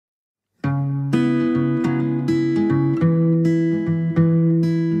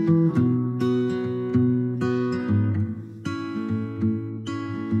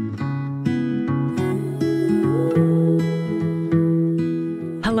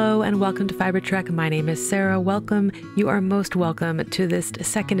Hello and welcome to Fiber Trek. My name is Sarah. Welcome. You are most welcome to this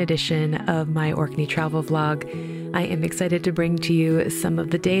second edition of my Orkney Travel Vlog. I am excited to bring to you some of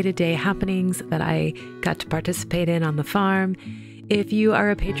the day-to-day happenings that I got to participate in on the farm. If you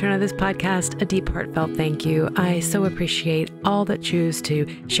are a patron of this podcast, a deep heartfelt thank you. I so appreciate all that choose to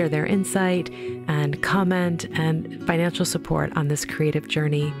share their insight and comment and financial support on this creative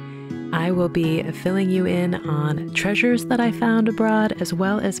journey. I will be filling you in on treasures that I found abroad, as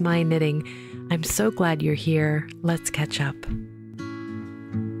well as my knitting. I'm so glad you're here. Let's catch up.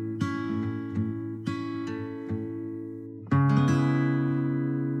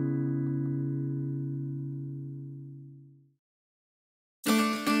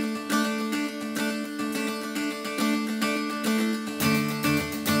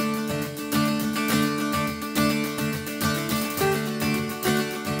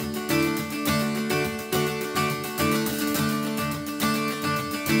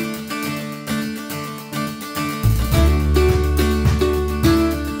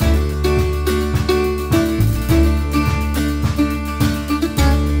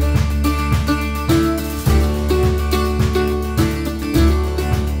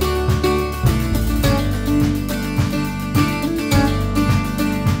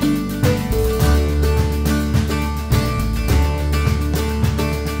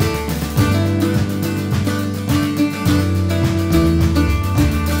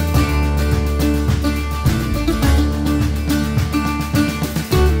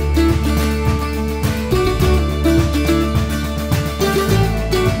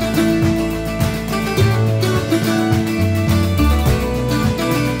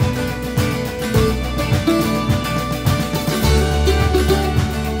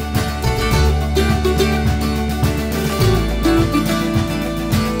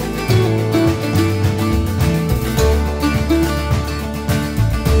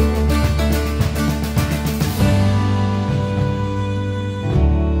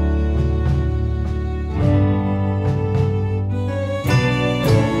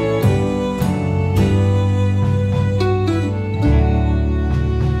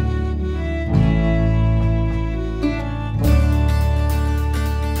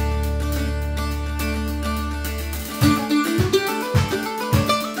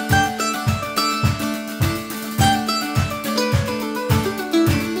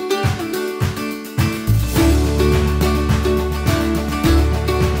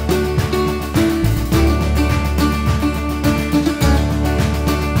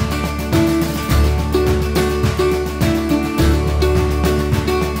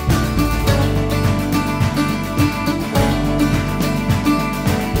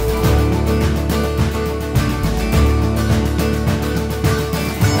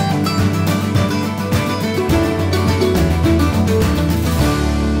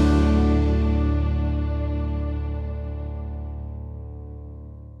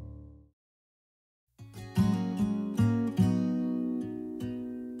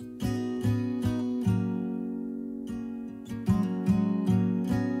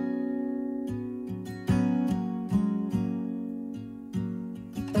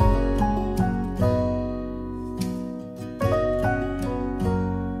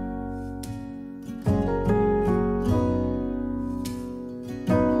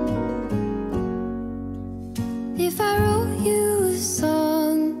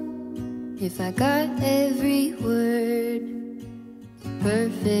 If I got every word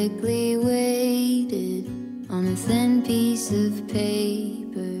perfectly weighted on a thin piece of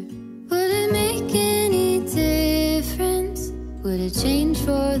paper, would it make any difference? Would it change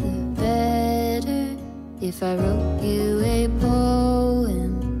for the better? If I wrote you a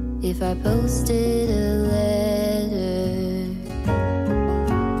poem, if I posted a letter?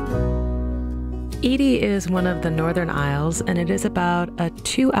 Eday is one of the Northern Isles, and it is about a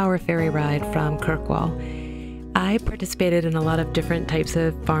 2-hour ferry ride from Kirkwall. I participated in a lot of different types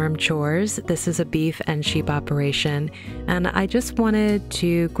of farm chores. This is a beef and sheep operation, and I just wanted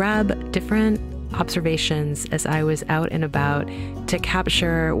to grab different observations as I was out and about to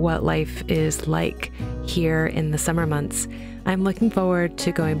capture what life is like here in the summer months. I'm looking forward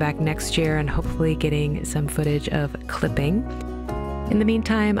to going back next year and hopefully getting some footage of clipping. In the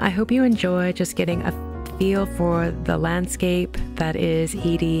meantime, I hope you enjoy just getting a feel for the landscape that is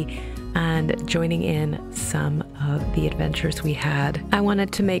Eday and joining in some of the adventures we had. I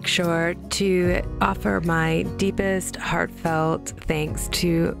wanted to make sure to offer my deepest heartfelt thanks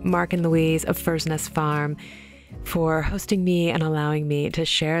to Mark and Louise of Fur's Nest Farm for hosting me and allowing me to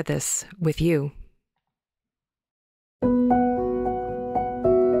share this with you.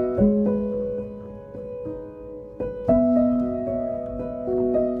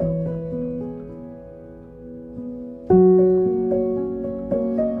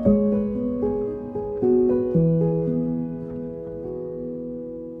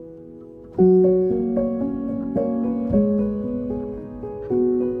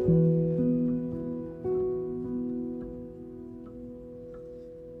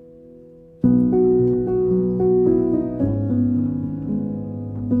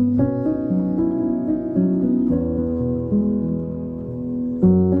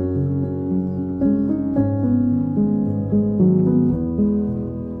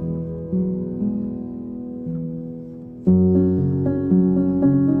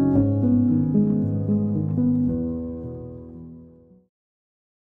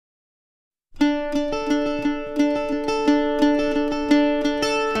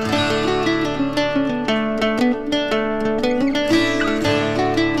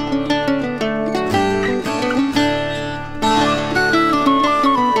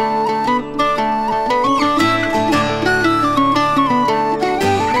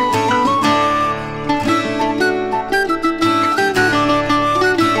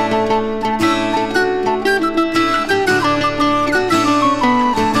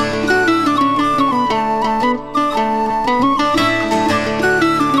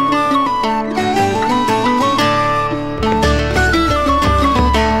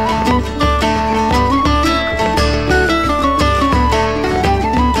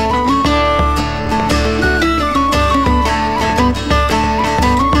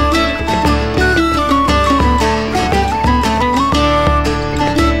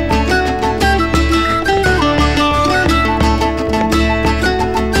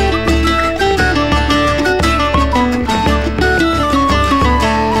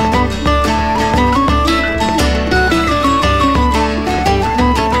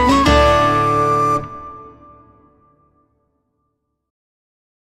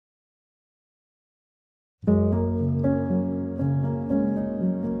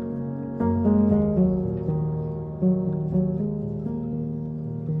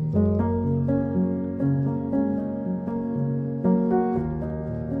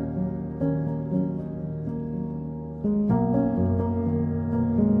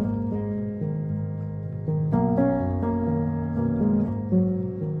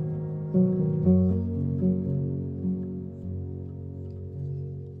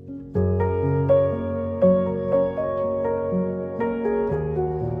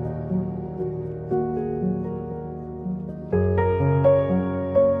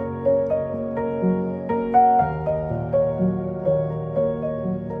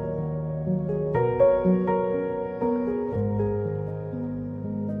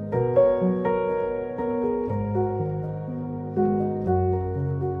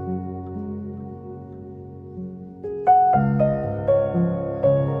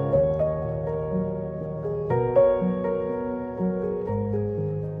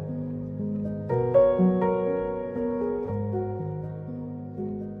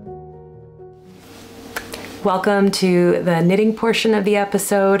 Welcome to the knitting portion of the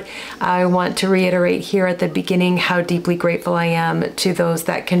episode. I want to reiterate here at the beginning how deeply grateful I am to those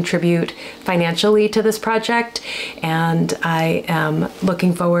that contribute financially to this project, and I am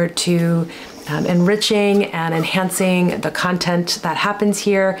looking forward to enriching and enhancing the content that happens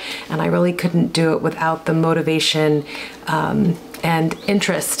here, and I really couldn't do it without the motivation and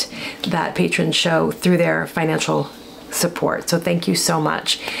interest that patrons show through their financial support. So thank you so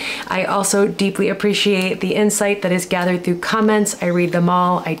much. I also deeply appreciate the insight that is gathered through comments. I read them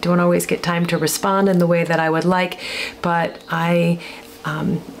all. I don't always get time to respond in the way that I would like, but I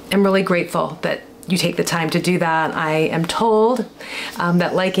am really grateful that you take the time to do that. I am told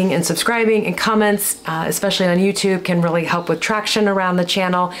that liking and subscribing and comments, especially on YouTube, can really help with traction around the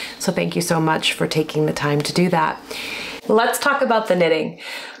channel. So thank you so much for taking the time to do that. Let's talk about the knitting.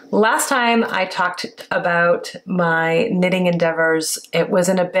 Last time I talked about my knitting endeavors, it was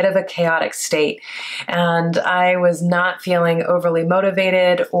in a bit of a chaotic state, and I was not feeling overly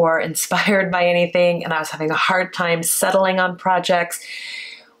motivated or inspired by anything, and I was having a hard time settling on projects,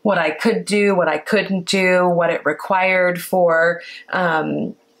 what I could do, what I couldn't do, what it required for,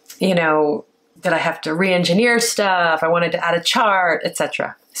 you know, did I have to re-engineer stuff? I wanted to add a chart,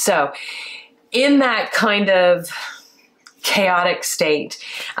 etc. So in that kind of chaotic state,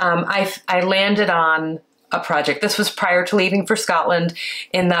 I landed on a project. This was prior to leaving for Scotland.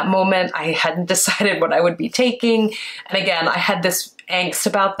 In that moment, I hadn't decided what I would be taking. And again, I had this angst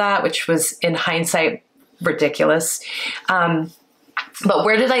about that, which was in hindsight ridiculous. But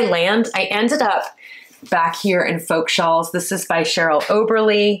where did I land? I ended up back here in Folk Shawls. This is by Cheryl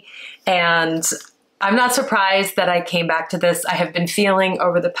Oberle, and I'm not surprised that I came back to this. I have been feeling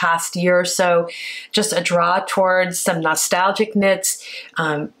over the past year or so just a draw towards some nostalgic knits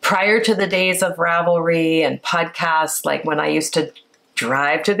prior to the days of Ravelry and podcasts, like when I used to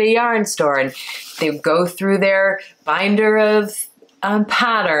drive to the yarn store and they would go through their binder of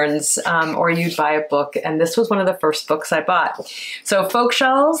patterns, or you'd buy a book, and this was one of the first books I bought. So Folk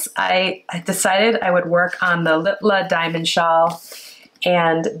Shawls, I decided I would work on the Litla Dimun shawl,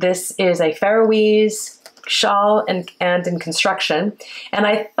 and this is a Faroese shawl and in construction, and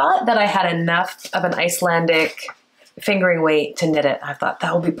I thought that I had enough of an Icelandic fingering weight to knit it. I thought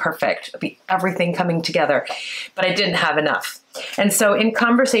that would be perfect. It'll be everything coming together, but I didn't have enough. And so in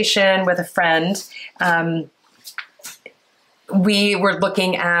conversation with a friend, we were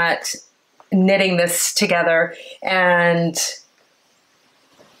looking at knitting this together, and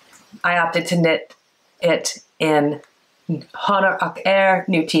I opted to knit it in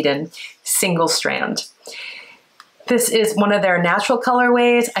Nutiden single strand. This is one of their natural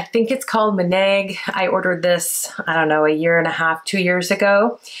colorways. I think it's called Meneg. I ordered this, I don't know, 1.5 years, 2 years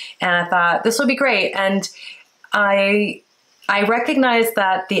ago, and I thought this will be great. And I recognize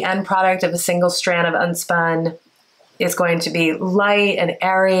that the end product of a single strand of unspun is going to be light and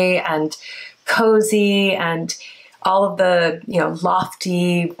airy and cozy and all of the, you know,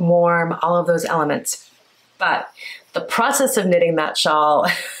 lofty, warm, all of those elements. But the process of knitting that shawl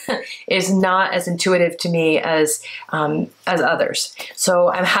is not as intuitive to me as others.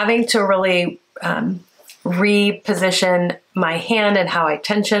 So I'm having to really reposition my hand and how I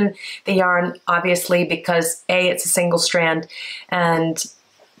tension the yarn, obviously, because A, it's a single strand, and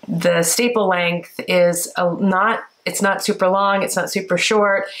the staple length is it's not super long, it's not super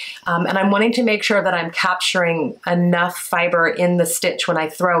short, and I'm wanting to make sure that I'm capturing enough fiber in the stitch when I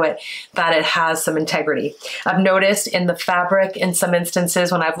throw it that it has some integrity. I've noticed in the fabric, in some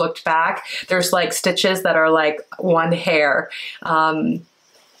instances when I've looked back, there's like stitches that are like one hair,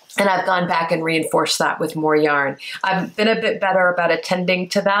 and I've gone back and reinforced that with more yarn. I've been a bit better about attending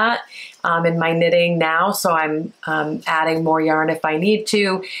to that in my knitting now, so I'm adding more yarn if I need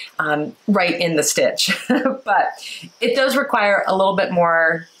to, right in the stitch. But it does require a little bit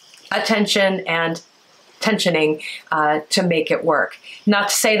more attention and tensioning to make it work. Not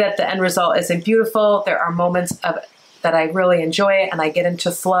to say that the end result isn't beautiful. There are moments that I really enjoy it and I get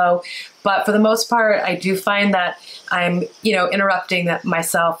into flow, but for the most part, I do find that I'm, you know, interrupting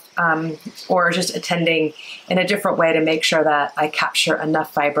myself or just attending in a different way to make sure that I capture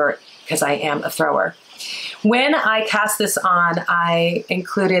enough fiber because I am a thrower. When I cast this on, I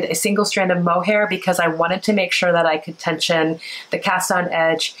included a single strand of mohair because I wanted to make sure that I could tension the cast on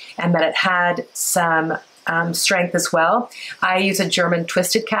edge and that it had some strength as well. I use a German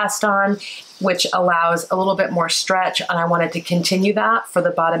twisted cast on, which allows a little bit more stretch, and I wanted to continue that for the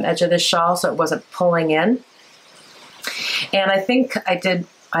bottom edge of this shawl so it wasn't pulling in. And I think I did,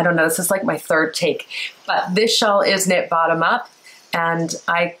 I don't know, this is like my third take, but this shawl is knit bottom up. And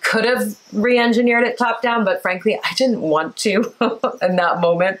I could have re-engineered it top down, but frankly, I didn't want to in that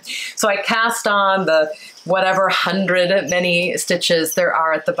moment. So I cast on the whatever 100 many stitches there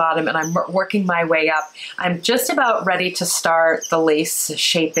are at the bottom, and I'm working my way up. I'm just about ready to start the lace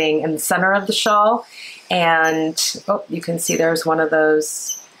shaping in the center of the shawl. And, oh, you can see there's one of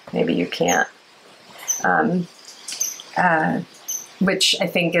those, maybe you can't, which I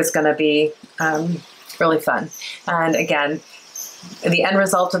think is going to be really fun. And again, the end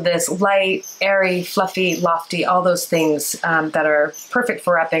result of this, light, airy, fluffy, lofty, all those things that are perfect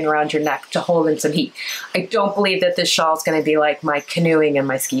for wrapping around your neck to hold in some heat. I don't believe that this shawl is going to be like my canoeing and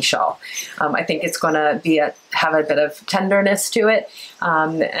my ski shawl. I think it's going to be have a bit of tenderness to it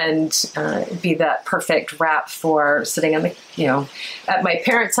and be that perfect wrap for sitting on the, at my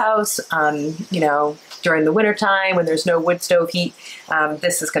parents' house, during the winter time when there's no wood stove heat.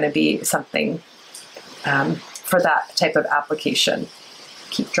 This is going to be something for that type of application.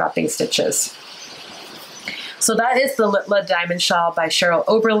 Keep dropping stitches. So that is the Litla Dimun shawl by Cheryl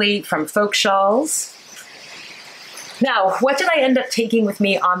Oberle from Folk Shawls. Now, what did I end up taking with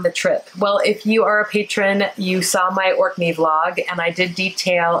me on the trip? Well, if you are a patron, you saw my Orkney vlog, and I did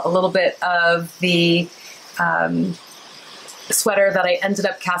detail a little bit of the sweater that I ended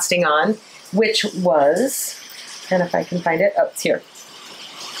up casting on, which was, and if I can find it, oh, it's here.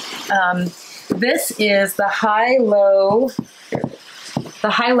 This is the high-low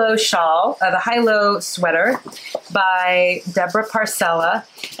shawl, the high-low sweater by Debra Parcella,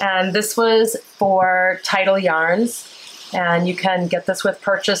 and this was for Tidal Yarns, and you can get this with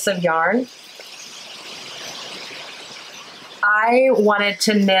purchase of yarn. I wanted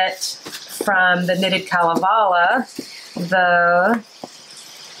to knit from the Knitted Kalevala, if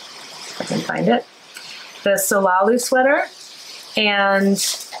I can find it, the Suolaulu sweater, and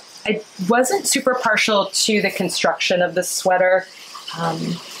I wasn't super partial to the construction of the sweater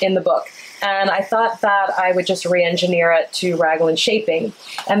in the book, and I thought that I would just re-engineer it to raglan shaping,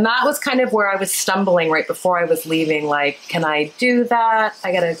 and that was kind of where I was stumbling right before I was leaving, like, can I do that?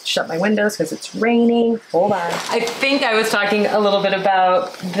 I gotta shut my windows because it's raining. Hold on. I think I was talking a little bit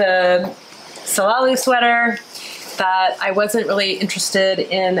about the Suolaulu sweater, that I wasn't really interested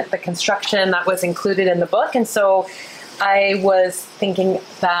in the construction that was included in the book, and so I was thinking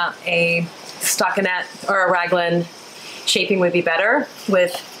that a stockinette or a raglan shaping would be better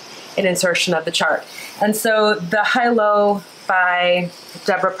with an insertion of the chart. And so the high-low by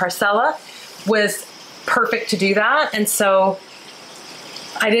Debra Parcella was perfect to do that. And so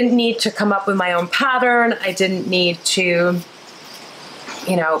I didn't need to come up with my own pattern. I didn't need to,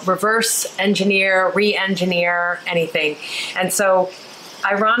 reverse engineer, re-engineer, anything. And so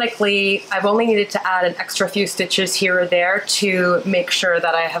ironically, I've only needed to add an extra few stitches here or there to make sure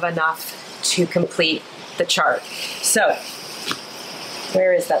that I have enough to complete the chart. So,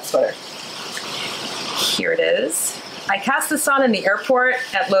 where is that sweater? Here it is. I cast this on in the airport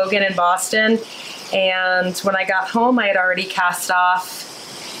at Logan in Boston, and when I got home, I had already cast off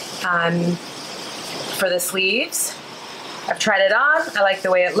for the sleeves. I've tried it on. I like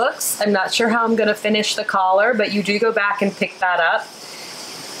the way it looks. I'm not sure how I'm going to finish the collar, but you do go back and pick that up.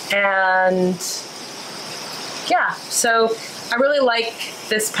 And yeah, so I really like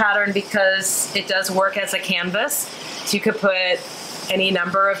this pattern because it does work as a canvas. So you could put any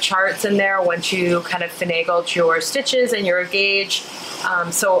number of charts in there once you kind of finagled your stitches and your gauge.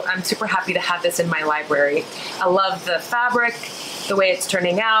 So I'm super happy to have this in my library. I love the fabric, the way it's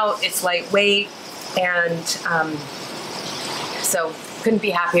turning out. It's lightweight, and so couldn't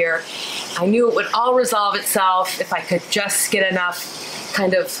be happier. I knew it would all resolve itself if I could just get enough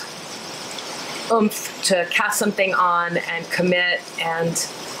kind of oomph to cast something on and commit and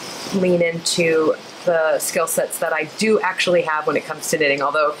lean into the skill sets that I do actually have when it comes to knitting,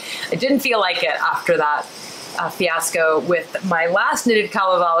 although I didn't feel like it after that fiasco with my last Knitted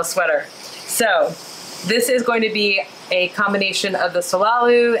Kalevala sweater. So this is going to be a combination of the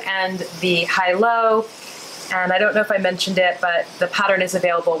Suolaulu and the high-low, and I don't know if I mentioned it, but the pattern is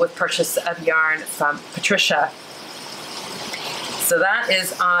available with purchase of yarn from Patricia. So that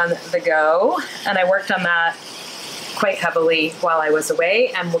is on the go, and I worked on that quite heavily while I was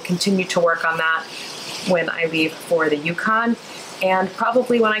away, and will continue to work on that when I leave for the Yukon, and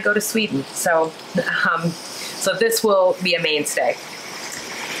probably when I go to Sweden. So, so this will be a mainstay.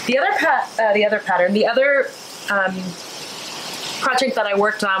 The other project that I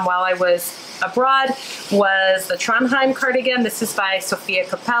worked on while I was abroad was the Trondheim cardigan. This is by Sofia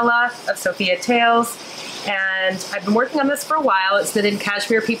Cappella of Sofia Tales, and I've been working on this for a while. It's knitted in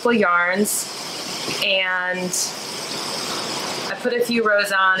Cashmere People yarns, and I put a few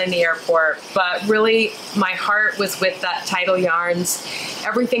rows on in the airport, but really my heart was with that Tidal Yarns.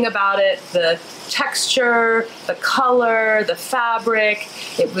 Everything about it, the texture, the color, the fabric,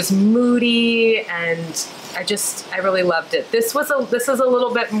 it was moody, and I really loved it. This is a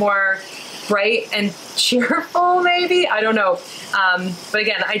little bit more bright and cheerful, maybe, I don't know. But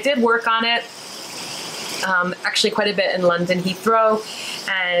again, I did work on it actually quite a bit in London Heathrow,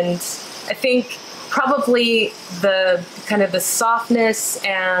 and I think probably the kind of the softness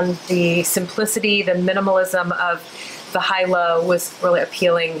and the simplicity, the minimalism of the high-low was really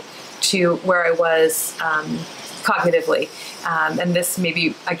appealing to where I was cognitively. And this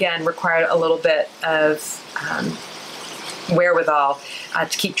maybe, again, required a little bit of wherewithal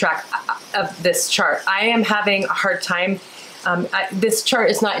to keep track of this chart. I am having a hard time. This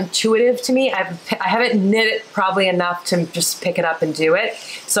chart is not intuitive to me. I haven't knit it probably enough to just pick it up and do it.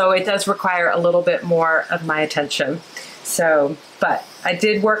 So it does require a little bit more of my attention. So, but I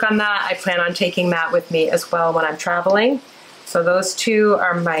did work on that. I plan on taking that with me as well when I'm traveling. So those two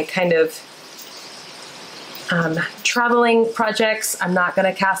are my kind of traveling projects. I'm not going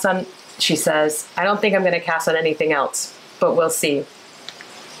to cast on, she says, I don't think I'm going to cast on anything else, but we'll see.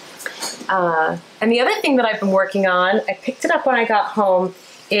 And the other thing that I've been working on, I picked it up when I got home,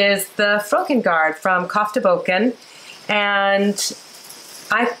 is the Frokengarde from Kofteboken. And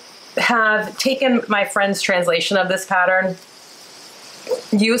I have taken my friend's translation of this pattern,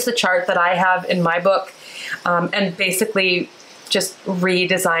 used the chart that I have in my book, and basically just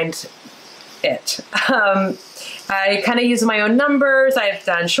redesigned it. I kind of use my own numbers. I've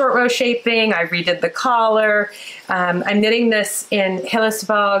done short row shaping. I redid the collar. I'm knitting this in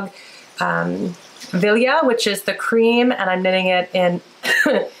Hillesvag Vilja, which is the cream, and I'm knitting it in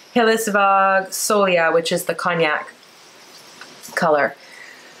Hillesvag Solje, which is the cognac color.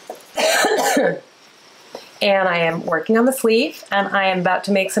 And I am working on the sleeve, and I am about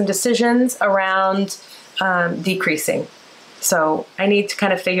to make some decisions around decreasing. So I need to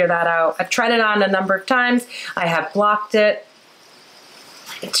kind of figure that out. I've tried it on a number of times. I have blocked it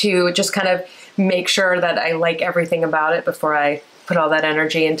to just kind of make sure that I like everything about it before I put all that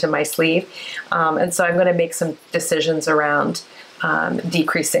energy into my sleeve. And so I'm going to make some decisions around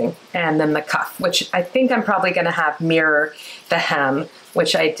decreasing, and then the cuff, which I think I'm probably going to have mirror the hem,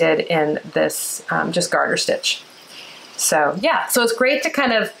 which I did in this just garter stitch. So yeah, so it's great to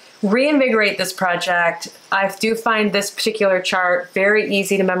kind of reinvigorate this project. I do find this particular chart very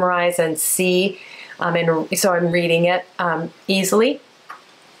easy to memorize and see, and so I'm reading it easily.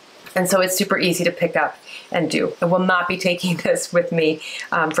 And so it's super easy to pick up and do. I will not be taking this with me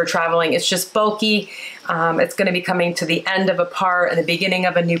for traveling. It's just bulky. It's going to be coming to the end of a part and the beginning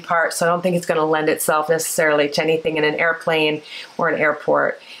of a new part, so I don't think it's going to lend itself necessarily to anything in an airplane or an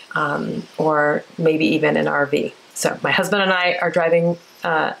airport, or maybe even an RV. So my husband and I are driving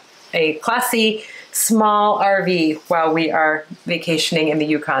a classy small RV while we are vacationing in the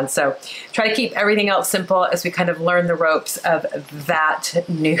Yukon. So try to keep everything else simple as we kind of learn the ropes of that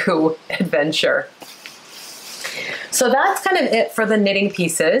new adventure. So that's kind of it for the knitting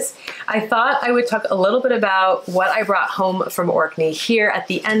pieces. I thought I would talk a little bit about what I brought home from Orkney here at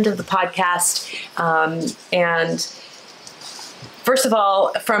the end of the podcast. And first of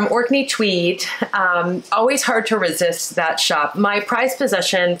all, from Orkney Tweed, always hard to resist that shop. My prized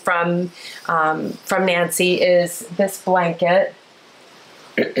possession from Nancy is this blanket.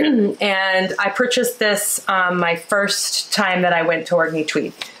 And I purchased this my first time that I went to Orkney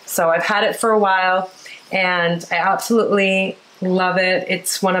Tweed. So I've had it for a while, and I absolutely love it.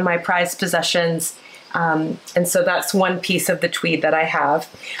 It's one of my prized possessions. And so that's one piece of the tweed that I have.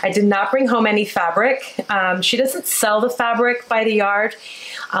 I did not bring home any fabric. She doesn't sell the fabric by the yard.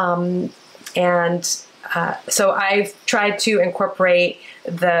 So I've tried to incorporate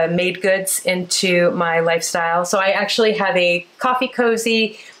the made goods into my lifestyle. So I actually have a coffee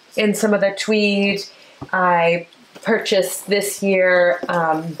cozy in some of the tweed. I purchased this year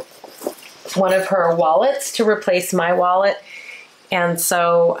one of her wallets to replace my wallet. And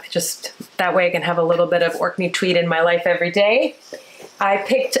so just that way I can have a little bit of Orkney Tweed in my life every day. I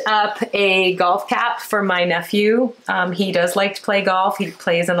picked up a golf cap for my nephew. He does like to play golf. He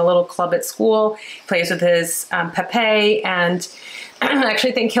plays in a little club at school, plays with his Pepe, and I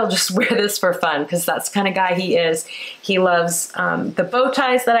actually think he'll just wear this for fun because that's the kind of guy he is. He loves the bow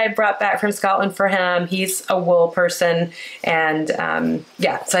ties that I brought back from Scotland for him. He's a wool person, and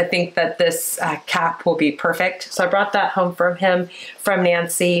yeah, so I think that this cap will be perfect. So I brought that home from him, from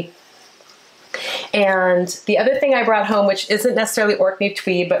Nancy. And the other thing I brought home, which isn't necessarily Orkney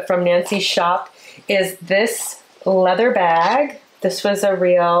Tweed, but from Nancy's shop, is this leather bag. This was a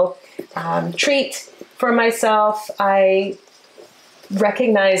real treat for myself. I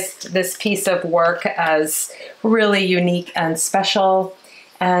recognized this piece of work as really unique and special.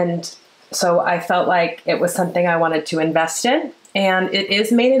 And so I felt like it was something I wanted to invest in. And it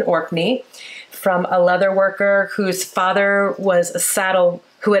is made in Orkney from a leather worker whose father was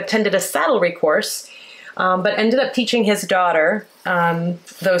who attended a saddlery course, but ended up teaching his daughter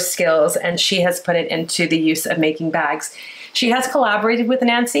those skills, and she has put it into the use of making bags. She has collaborated with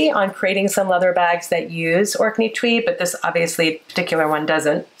Nancy on creating some leather bags that use Orkney tweed, but this obviously particular one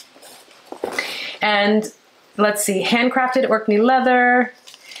doesn't. And let's see, handcrafted Orkney leather,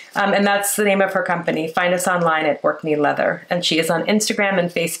 and that's the name of her company. Find us online at Orkney Leather, and she is on Instagram and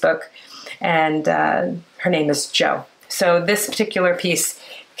Facebook, and her name is Jo. So this particular piece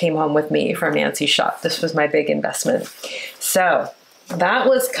came home with me from Nancy's shop. This was my big investment. So that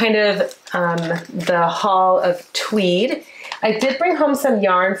was kind of the haul of tweed. I did bring home some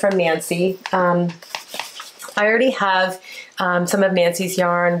yarn from Nancy. I already have some of Nancy's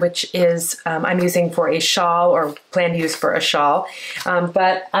yarn, which is I'm using for a shawl, or plan to use for a shawl.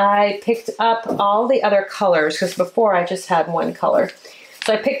 But I picked up all the other colors, because before I just had one color.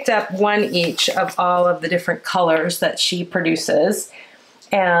 So I picked up one each of all of the different colors that she produces,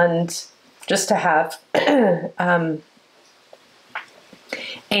 and just to have,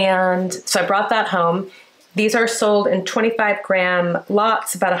 and so I brought that home. These are sold in 25-gram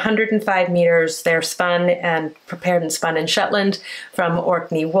lots, about 105 meters. They're spun and prepared and spun in Shetland from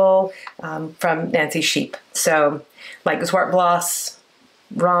Orkney wool, from Nancy's sheep. So like Zwartbloss,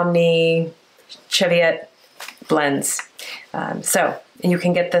 Romney, Cheviot blends. And you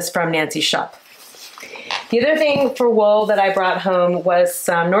can get this from Nancy's shop. The other thing for wool that I brought home was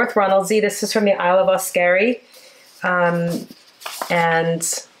some North Rondalsay. This is from the Isle of Auskerry.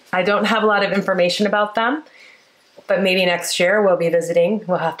 And I don't have a lot of information about them, but maybe next year we'll be visiting.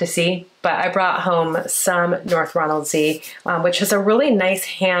 We'll have to see. But I brought home some North Rondalsay, which has a really nice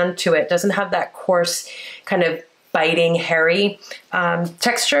hand to it. Doesn't have that coarse kind of biting, hairy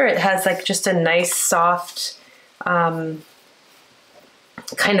texture. It has like just a nice, soft, kind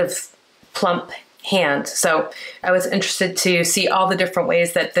of plump hand. So I was interested to see all the different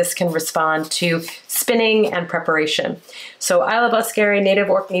ways that this can respond to spinning and preparation. So Isle of Auskerry native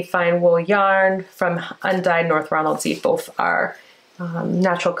Orkney fine wool yarn from undyed North Rondalsay. Both are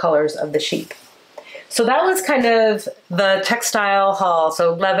natural colors of the sheep. So that was kind of the textile haul.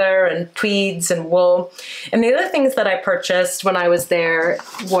 So leather and tweeds and wool. And the other things that I purchased when I was there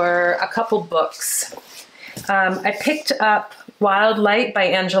were a couple books. I picked up Wild Light by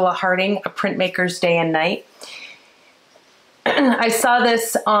Angela Harding, A Printmaker's Day and Night. I saw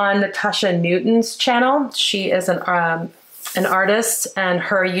this on Natasha Newton's channel. She is an artist, and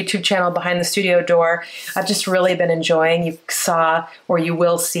her YouTube channel, Behind the Studio Door, I've just really been enjoying. You saw, or you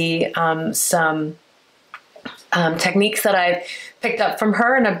will see, some techniques that I've picked up from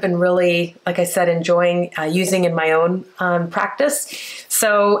her, and I've been really, like I said, enjoying using in my own practice.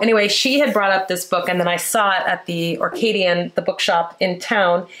 So anyway, she had brought up this book, and then I saw it at the Orcadian, the bookshop in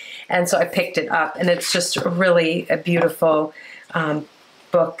town, and so I picked it up, and it's just really a beautiful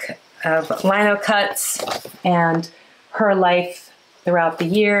book of lino cuts and her life throughout the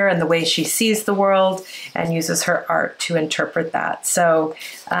year and the way she sees the world and uses her art to interpret that. So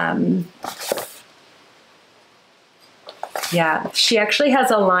yeah, she actually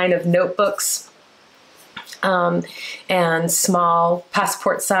has a line of notebooks and small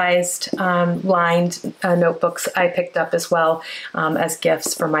passport-sized lined notebooks I picked up as well as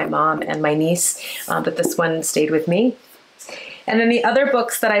gifts for my mom and my niece, but this one stayed with me. And then the other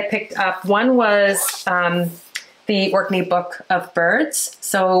books that I picked up, one was the Orkney Book of Birds.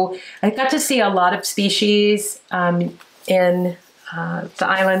 So I got to see a lot of species in the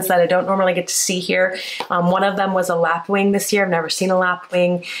islands that I don't normally get to see here. One of them was a lapwing this year. I've never seen a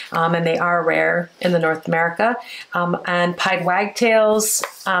lapwing, and they are rare in the North America. And pied wagtails.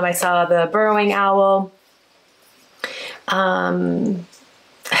 I saw the burrowing owl. Hen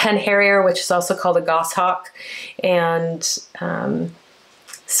harrier, which is also called a goshawk. And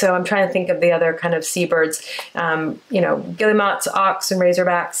so I'm trying to think of the other kind of seabirds, you know, guillemots, auks, and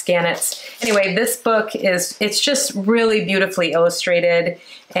razorbacks, gannets. Anyway, this book it's just really beautifully illustrated.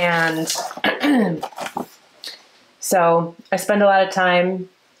 And so I spend a lot of time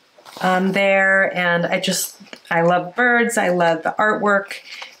there, and I love birds. I love the artwork.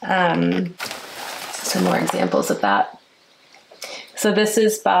 Some more examples of that. So this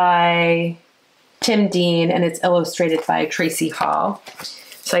is by Tim Dean, and it's illustrated by Tracy Hall.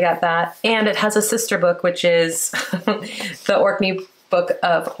 So I got that, and it has a sister book, which is the Orkney book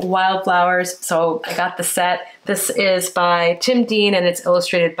of wildflowers. So I got the set. This is by Tim Dean and it's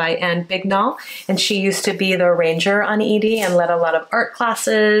illustrated by Anne Bignall. And she used to be the ranger on Eday and led a lot of art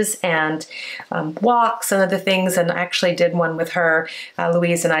classes and walks and other things. And I actually did one with her,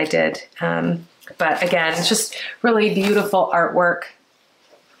 Louise and I did. But again, it's just really beautiful artwork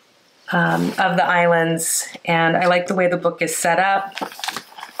of the islands. And I like the way the book is set up.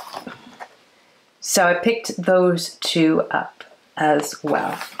 So I picked those two up as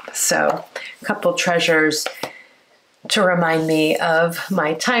well. So a couple treasures to remind me of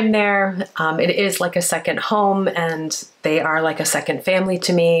my time there. It is like a second home and they are like a second family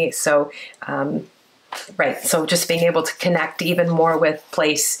to me. So, right, so just being able to connect even more with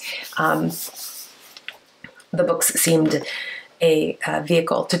place, the books seemed a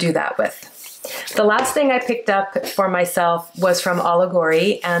vehicle to do that with. The last thing I picked up for myself was from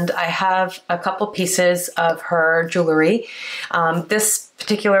Auskerry, and I have a couple pieces of her jewelry. This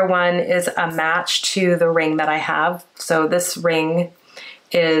particular one is a match to the ring that I have. So this ring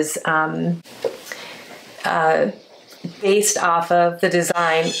is based off of the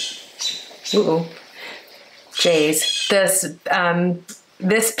design. Ooh, Jays.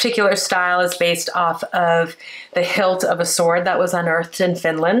 This particular style is based off of the hilt of a sword that was unearthed in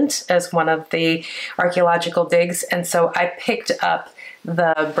Finland as one of the archaeological digs. And so I picked up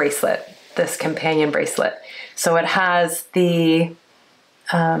the bracelet, this companion bracelet. So it has the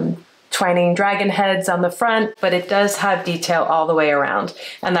twining dragon heads on the front, but it does have detail all the way around.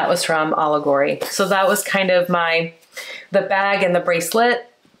 And that was from Auskerry. So that was kind of the bag and the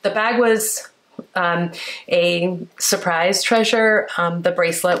bracelet. The bag was a surprise treasure. The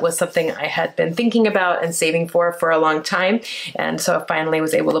bracelet was something I had been thinking about and saving for a long time. And so I finally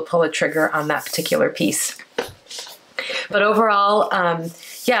was able to pull a trigger on that particular piece. But overall,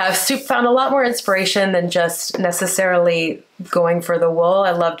 yeah, I've found a lot more inspiration than just necessarily going for the wool.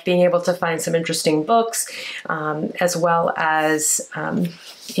 I loved being able to find some interesting books, as well as,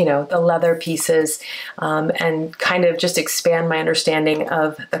 you know, the leather pieces, and kind of just expand my understanding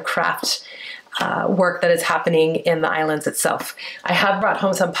of the craft work that is happening in the islands itself. I have brought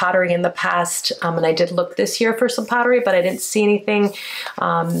home some pottery in the past, and I did look this year for some pottery, but I didn't see anything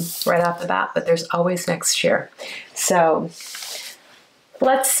right off the bat, but there's always next year. So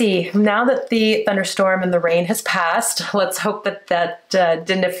let's see, now that the thunderstorm and the rain has passed, let's hope that that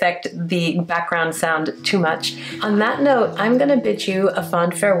didn't affect the background sound too much. On that note, I'm gonna bid you a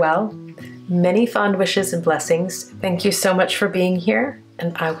fond farewell. Many fond wishes and blessings. Thank you so much for being here,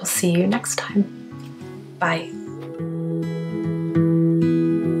 and I will see you next time. Bye.